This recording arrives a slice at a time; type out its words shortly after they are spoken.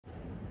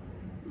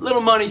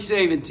Little money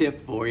saving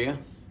tip for you.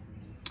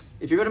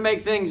 If you're gonna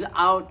make things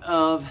out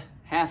of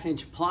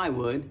 1/2-inch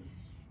plywood,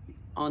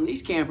 on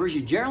these campers, you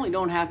generally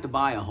don't have to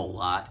buy a whole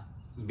lot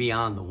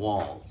beyond the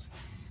walls.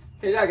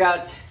 Because I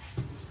got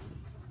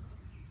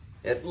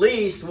at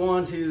least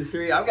 1, 2,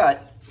 3,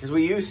 because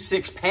we use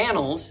 6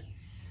 panels,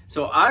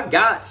 so I've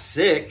got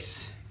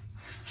 6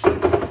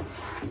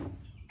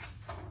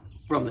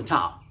 from the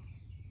top.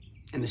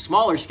 And the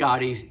smaller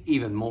Scotties,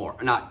 even more.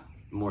 Not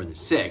more than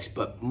 6,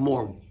 but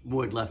more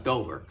wood left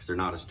over because they're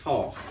not as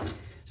tall.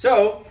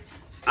 So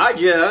I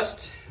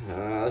just,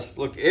 let's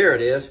look, here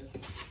it is.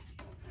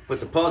 Put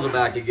the puzzle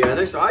back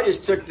together. So I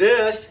just took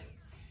this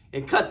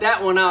and cut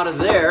that one out of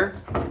there.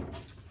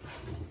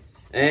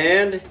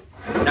 And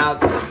now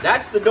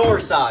that's the door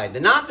side.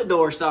 Not the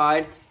door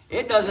side,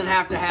 it doesn't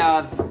have to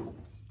have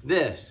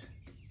this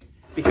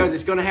because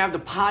it's gonna have the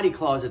potty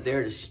closet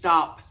there to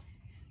stop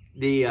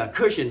the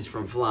cushions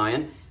from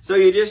flying. So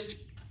you just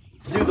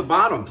do the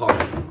bottom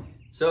part.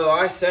 So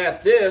I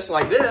sat this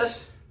like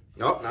this.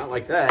 Nope, not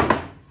like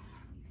that.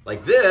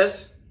 Like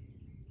this.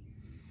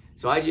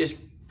 So I just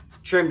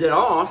trimmed it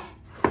off.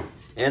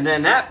 And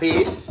then that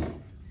piece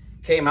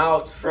came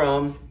out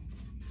from,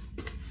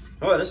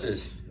 oh, this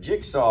is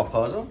jigsaw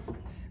puzzle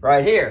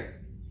right here.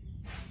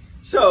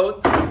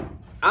 So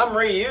I'm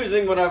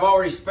reusing what I've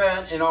already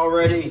spent and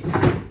already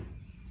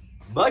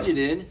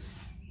budgeted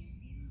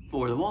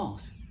for the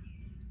walls.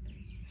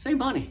 Save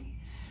money.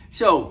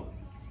 So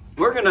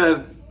we're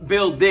gonna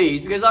build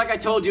these because like I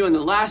told you in the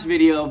last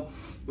video,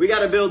 we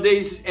gotta build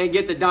these and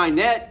get the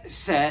dinette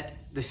set,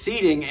 the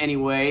seating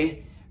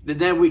anyway,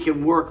 then we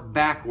can work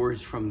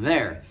backwards from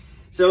there.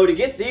 So to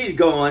get these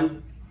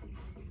going,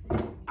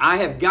 I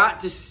have got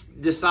to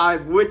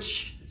decide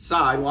which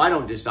side. Well, I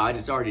don't decide,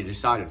 it's already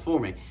decided for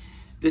me.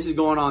 This is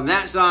going on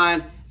that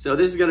side, so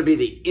this is gonna be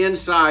the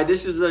inside.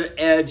 This is the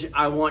edge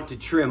I want to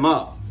trim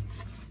up.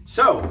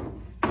 So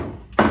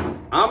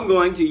I'm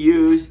going to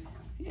use,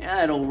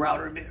 that old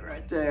router bit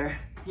right there.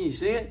 Can you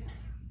see it?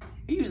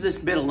 We use this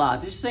bit a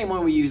lot. This is the same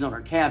one we use on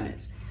our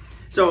cabinets.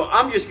 So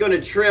I'm just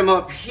gonna trim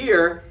up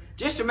here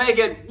just to make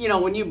it, you know,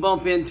 when you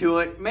bump into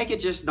it, make it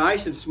just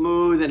nice and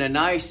smooth and a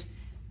nice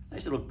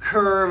little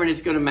curve, and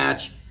it's gonna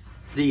match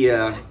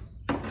the,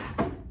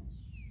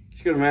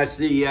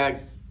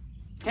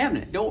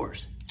 cabinet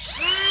doors.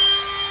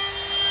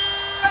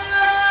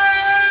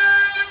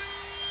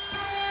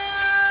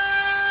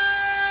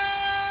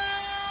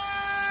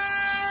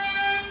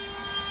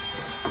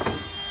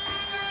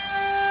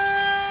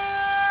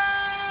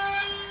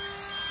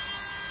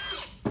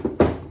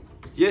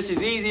 Just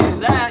as easy as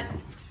that.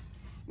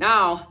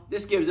 Now,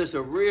 this gives us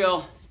a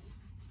real,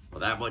 well,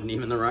 that wasn't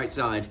even the right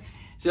side.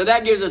 So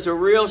that gives us a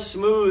real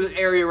smooth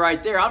area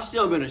right there. I'm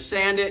still gonna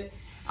sand it.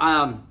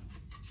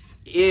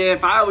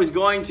 If I was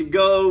going to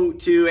go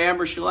to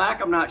amber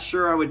shellac, I'm not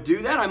sure I would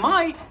do that. I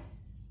might.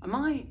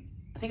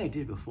 I think I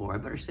did before. I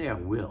better say I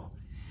will.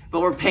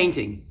 But we're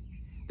painting.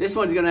 This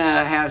one's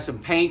gonna have some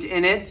paint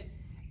in it,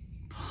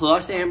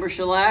 plus amber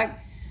shellac.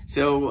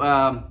 So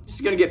this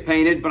is gonna get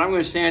painted, but I'm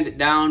gonna sand it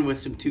down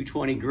with some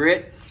 220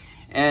 grit.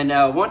 And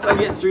once I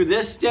get through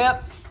this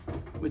step,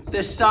 with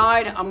this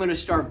side, I'm gonna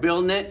start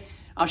building it.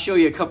 I'll show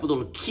you a couple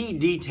little key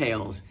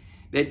details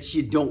that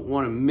you don't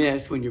wanna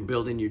miss when you're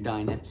building your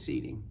dinette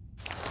seating.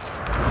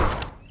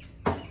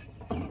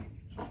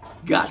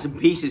 Got some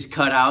pieces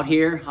cut out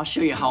here. I'll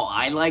show you how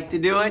I like to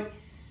do it.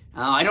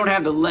 I don't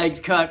have the legs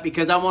cut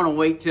because I wanna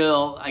wait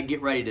till I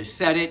get ready to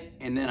set it,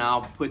 and then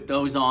I'll put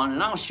those on,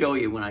 and I'll show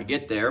you when I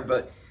get there.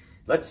 But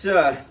let's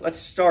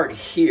start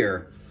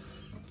here.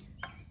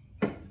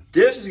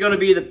 This is gonna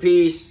be the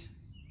piece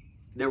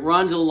that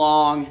runs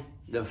along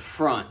the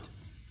front.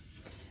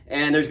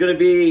 And there's gonna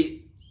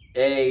be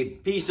a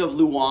piece of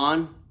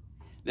Luan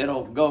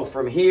that'll go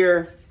from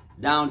here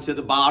down to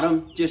the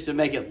bottom just to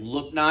make it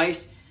look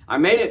nice. I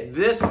made it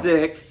this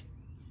thick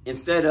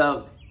instead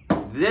of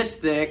this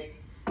thick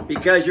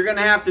because you're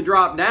gonna have to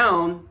drop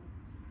down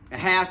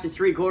 1/2 to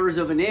 3/4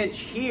 of an inch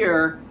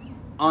here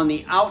on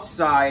the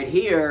outside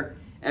here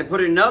and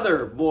put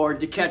another board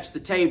to catch the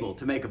table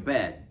to make a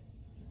bed.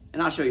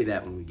 And I'll show you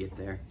that when we get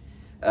there.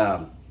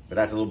 But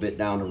that's a little bit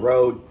down the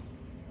road.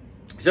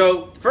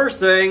 So first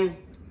thing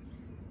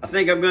I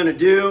think I'm gonna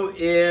do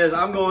is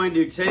I'm going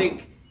to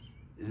take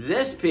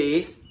this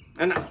piece,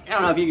 and I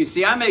don't know if you can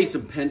see, I made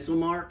some pencil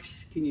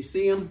marks. Can you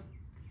see them?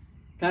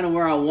 Kind of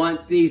where I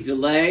want these to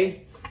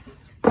lay.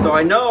 So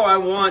I know I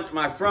want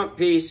my front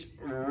piece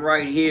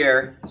right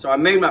here. So I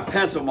made my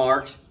pencil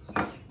marks.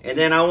 And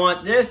then I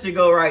want this to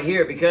go right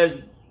here because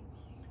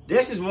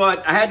this is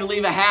what, I had to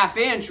leave a 1/2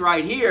 inch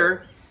right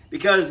here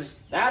because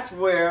that's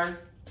where,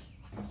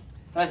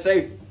 let's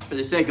say for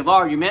the sake of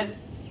argument,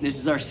 this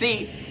is our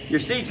seat. Your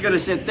seat's gonna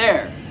sit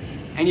there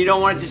and you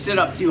don't want it to sit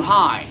up too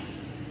high.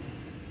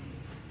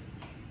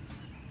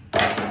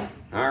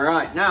 All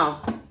right,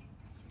 now,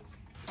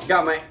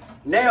 got my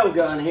nail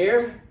gun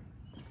here.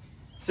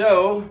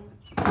 So,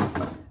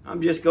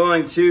 I'm just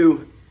going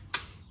to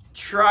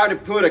try to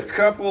put a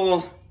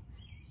couple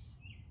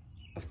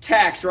of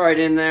tacks right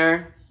in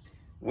there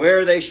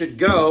where they should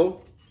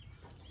go.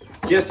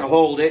 just to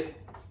hold it,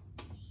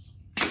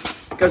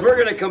 because we're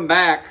going to come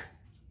back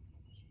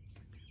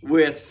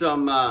with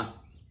some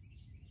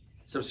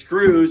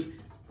screws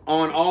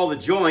on all the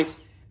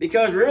joints,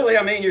 because really,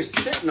 I mean, you're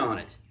sitting on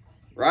it,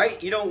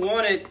 right? You don't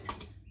want it,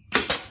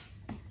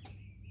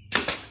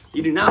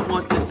 you do not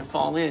want this to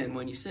fall in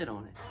when you sit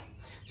on it.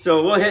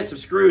 So we'll hit some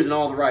screws in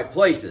all the right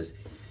places.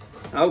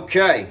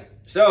 Okay,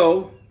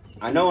 so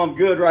I know I'm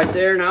good right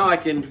there. Now I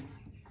can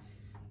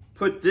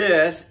put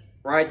this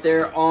right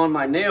there on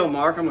my nail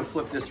mark. I'm gonna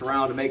flip this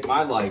around to make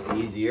my life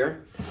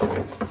easier.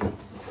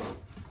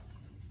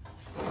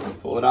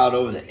 Pull it out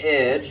over the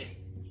edge.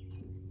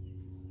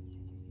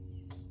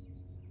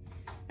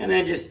 And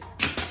then just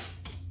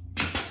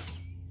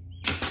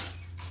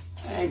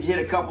and hit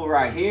a couple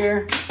right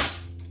here.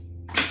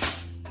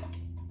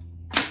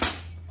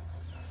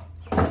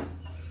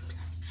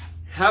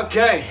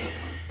 Okay.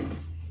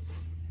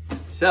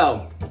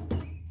 So,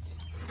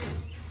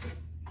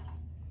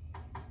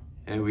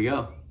 there we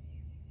go.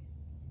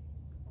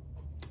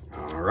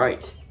 All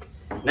right.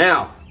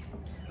 Now,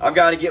 I've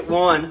got to get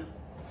one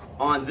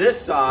on this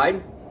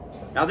side.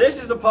 Now,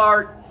 this is the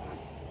part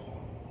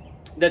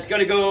that's going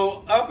to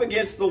go up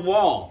against the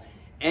wall.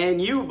 And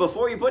you,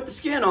 before you put the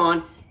skin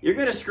on, you're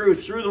going to screw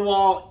through the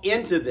wall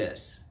into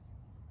this.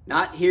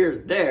 Not here,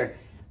 there,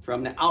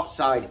 from the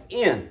outside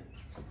in.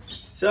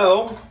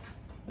 So,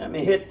 let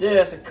me hit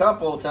this a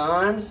couple of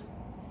times.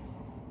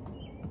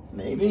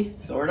 Maybe,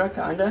 sorta,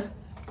 kinda.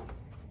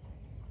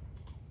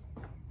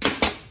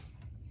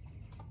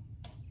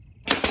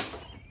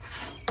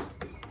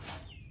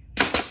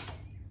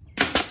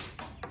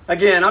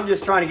 Again, I'm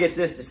just trying to get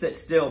this to sit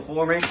still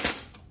for me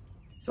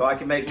so I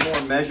can make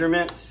more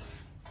measurements.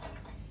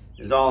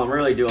 Is all I'm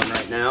really doing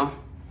right now.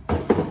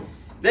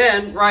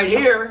 Then, right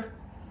here,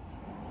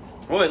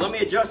 boy, let me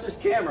adjust this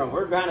camera.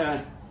 We're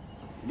kinda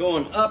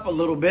going up a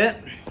little bit.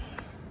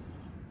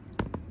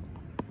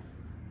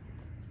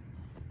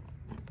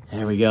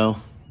 There we go.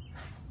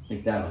 I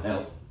think that'll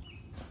help.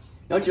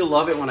 Don't you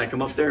love it when I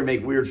come up there and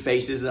make weird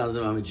faces as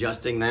I'm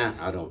adjusting that?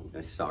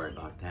 Sorry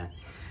about that.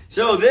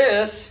 So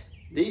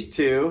these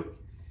two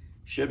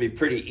should be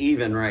pretty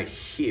even right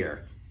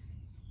here,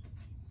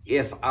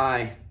 if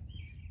I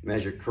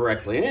measure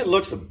correctly. And it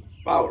looks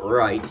about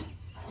right.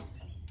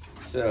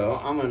 So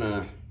I'm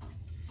gonna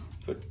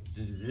put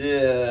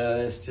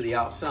this to the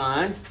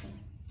outside.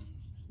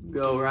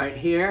 Go right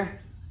here.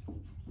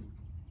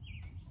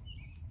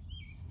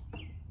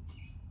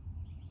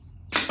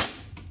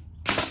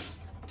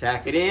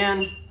 Tack it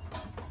in.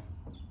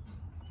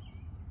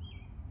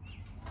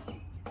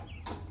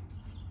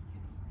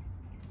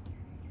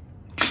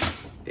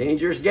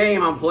 Dangerous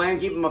game I'm playing,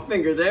 keeping my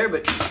finger there,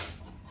 but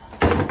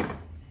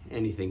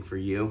anything for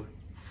you.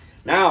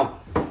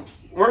 Now,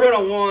 we're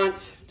gonna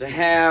want to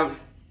have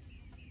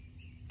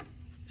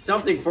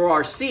something for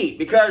our seat,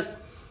 because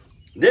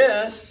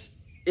this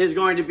is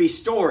going to be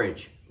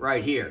storage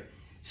right here.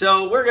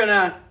 So we're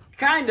gonna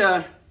kind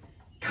of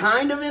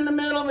in the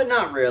middle, but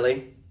not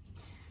really.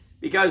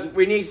 Because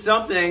we need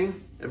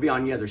something, it'll be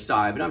on the other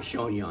side, but I'm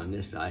showing you on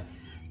this side,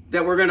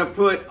 that we're gonna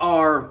put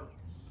our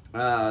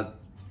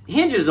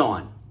hinges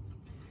on.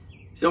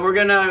 So we're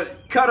gonna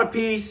cut a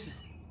piece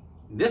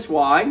this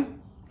wide.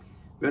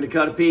 We're gonna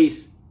cut a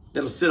piece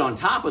that'll sit on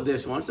top of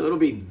this one, so it'll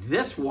be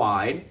this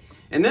wide,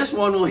 and this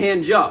one will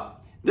hinge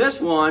up.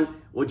 This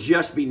one will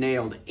just be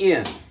nailed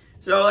in.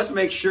 So let's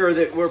make sure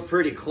that we're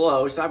pretty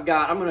close. I'm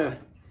gonna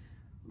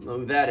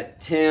move that at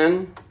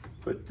 10.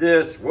 Put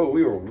this, whoa,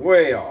 we were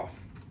way off.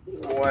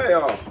 Way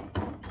off.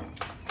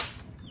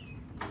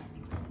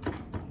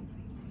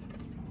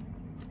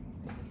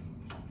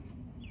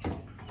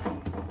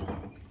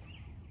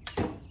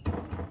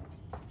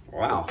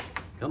 Wow,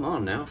 come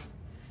on now.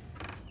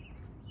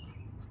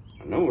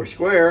 I know we're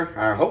square,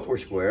 I hope we're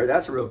square.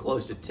 That's real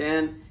close to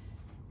 10.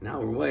 Now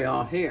we're way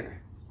off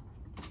here.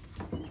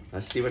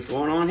 Let's see what's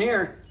going on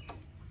here.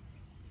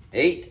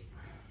 8.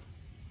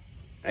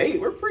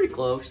 8, we're pretty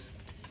close.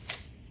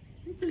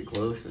 We're pretty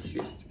close, let's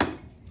just...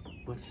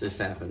 What's this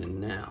happening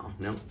now?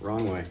 Nope,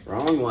 wrong way,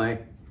 wrong way.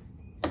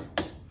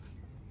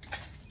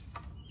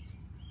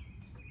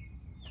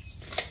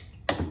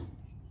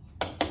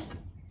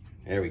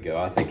 There we go,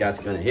 I think that's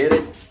gonna hit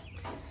it.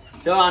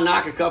 So I'll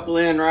knock a couple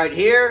in right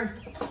here.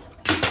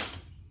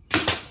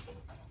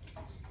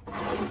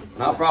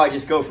 I'll probably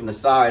just go from the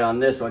side on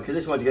this one, because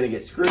this one's gonna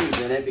get screws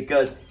in it,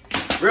 because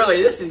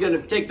really this is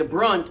gonna take the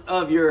brunt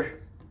of your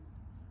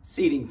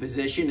seating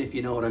position, if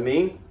you know what I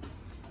mean.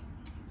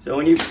 So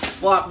when you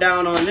flop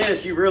down on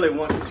this, you really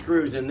want some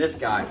screws in this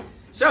guy.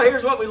 So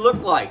here's what we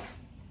look like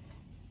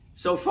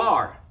so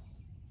far.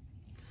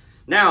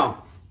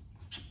 Now,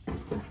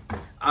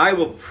 I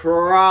will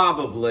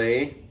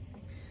probably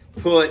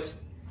put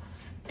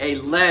a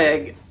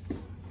leg.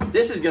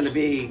 This is going to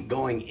be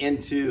going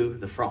into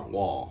the front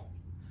wall.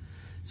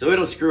 So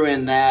it'll screw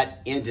in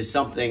that into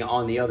something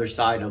on the other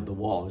side of the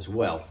wall as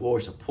well for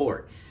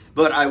support.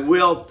 But I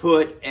will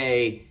put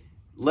a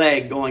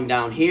leg going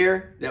down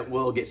here that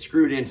will get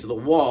screwed into the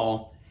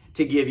wall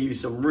to give you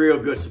some real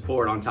good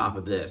support on top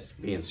of this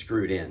being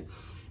screwed in.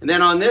 And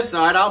then on this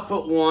side, I'll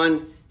put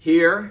one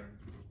here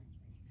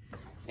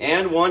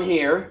and one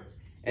here.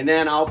 And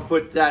then I'll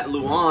put that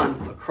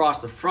Luan across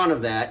the front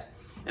of that.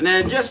 And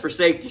then just for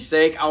safety's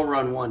sake, I'll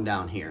run one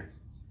down here.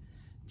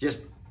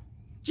 Just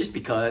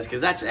because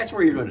that's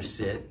where you're going to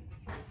sit.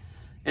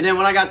 And then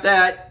when I got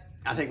that,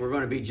 I think we're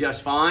going to be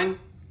just fine.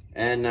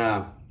 And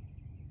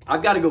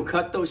I've got to go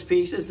cut those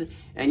pieces,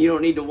 and you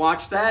don't need to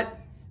watch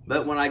that.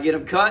 But when I get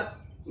them cut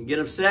and get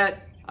them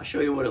set, I'll show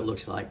you what it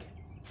looks like.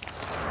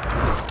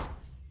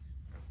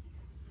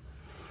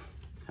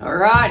 All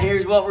right,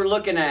 here's what we're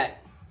looking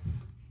at,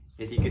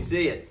 if you can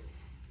see it.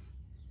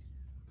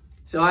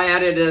 So I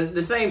added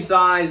the same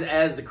size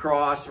as the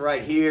cross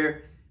right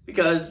here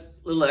because a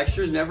little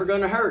extra is never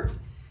going to hurt.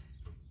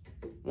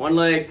 1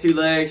 leg, 2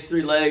 legs,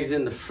 3 legs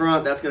in the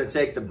front. That's going to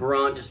take the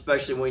brunt,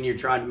 especially when you're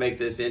trying to make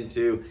this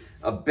into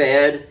a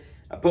bed.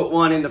 I put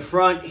one in the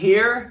front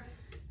here,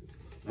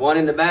 one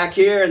in the back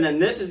here, and then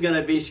this is going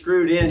to be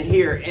screwed in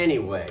here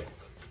anyway.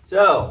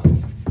 So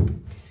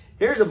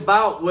here's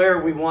about where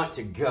we want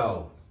to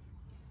go.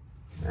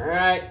 All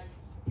right,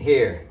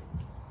 here.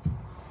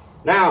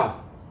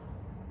 Now,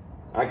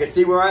 I can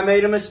see where I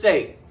made a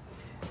mistake.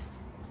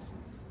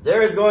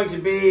 There is going to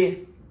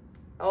be,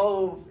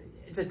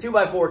 it's a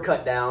 2x4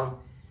 cut down,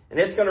 and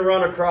it's going to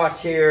run across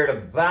here at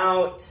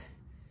about,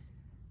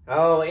 1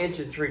 3/4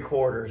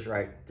 inches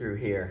right through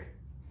here.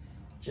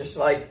 Just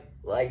like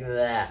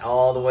that,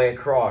 all the way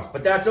across.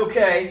 But that's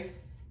okay.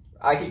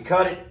 I can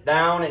cut it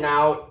down and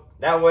out.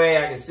 That way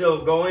I can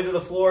still go into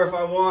the floor if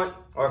I want,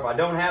 or if I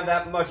don't have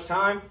that much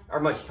time,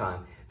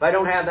 If I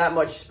don't have that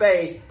much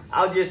space,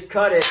 I'll just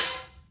cut it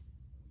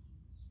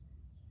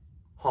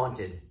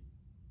haunted.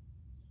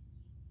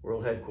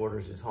 World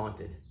headquarters is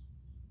haunted.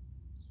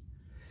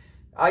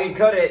 I can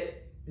cut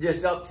it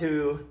just up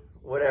to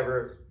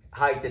whatever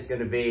height it's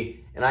going to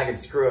be, and I can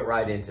screw it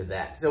right into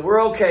that. So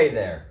we're okay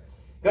there.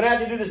 Gonna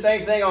have to do the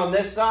same thing on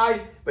this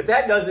side, but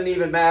that doesn't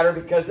even matter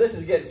because this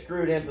is getting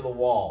screwed into the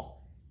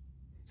wall.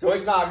 So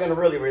it's not gonna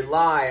really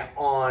rely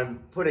on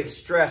putting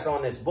stress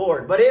on this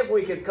board. But if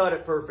we can cut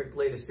it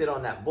perfectly to sit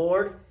on that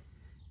board,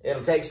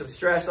 it'll take some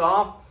stress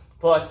off.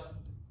 Plus,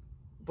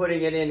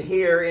 putting it in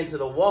here into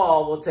the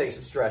wall will take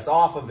some stress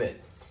off of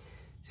it.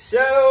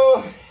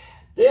 So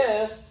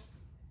this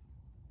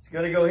is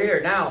gonna go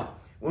here. Now,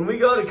 when we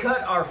go to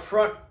cut our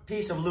front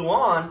piece of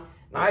Luan,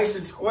 nice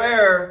and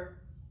square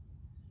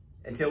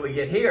until we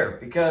get here,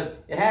 because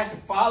it has to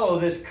follow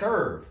this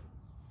curve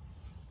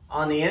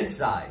on the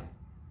inside.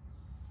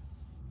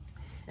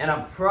 And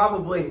I'm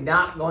probably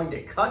not going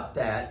to cut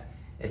that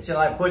until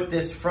I put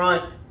this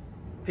front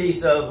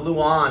piece of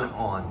Luan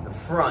on, the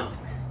front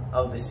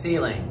of the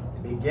ceiling,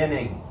 the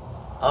beginning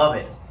of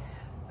it.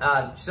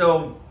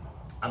 So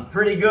I'm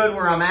pretty good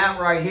where I'm at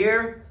right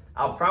here.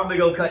 I'll probably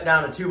go cut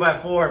down a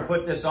 2x4 and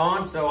put this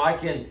on so I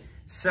can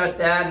set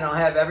that and I'll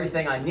have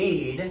everything I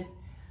need.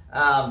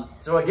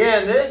 So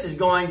again, this is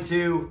going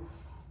to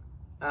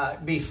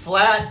be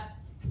flat.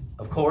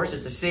 Of course,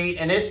 it's a seat,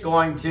 and it's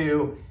going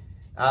to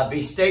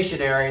be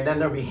stationary, and then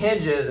there'll be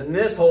hinges, and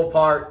this whole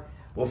part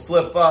will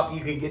flip up. You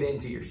can get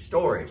into your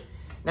storage.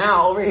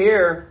 Now, over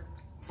here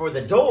for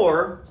the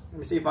door, let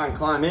me see if I can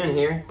climb in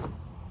here.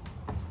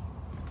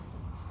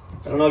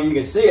 I don't know if you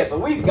can see it,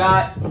 but we've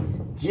got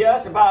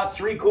just about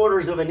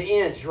 3/4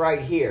 inch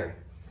right here.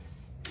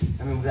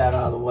 Let me move that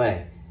out of the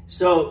way.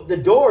 So the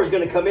door is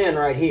going to come in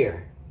right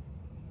here.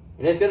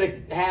 And it's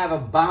going to have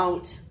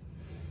about,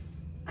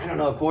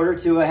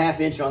 1/4 to 1/2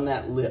 inch on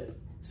that lip.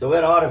 So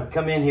it ought to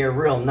come in here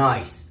real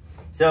nice.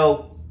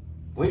 So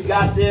we've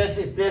got this.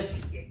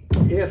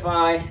 If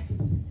I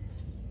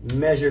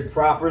measured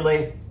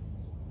properly,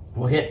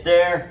 we'll hit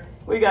there.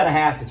 We got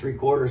 1/2 to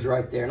 3/4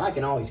 right there. And I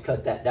can always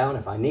cut that down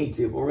if I need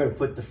to. But we're going to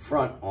put the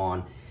front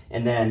on.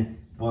 And then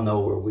we'll know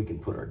where we can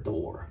put our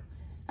door.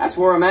 That's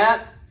where I'm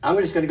at. I'm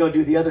just going to go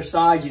do the other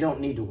side. You don't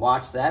need to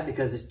watch that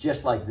because it's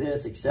just like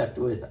this except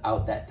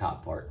without that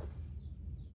top part.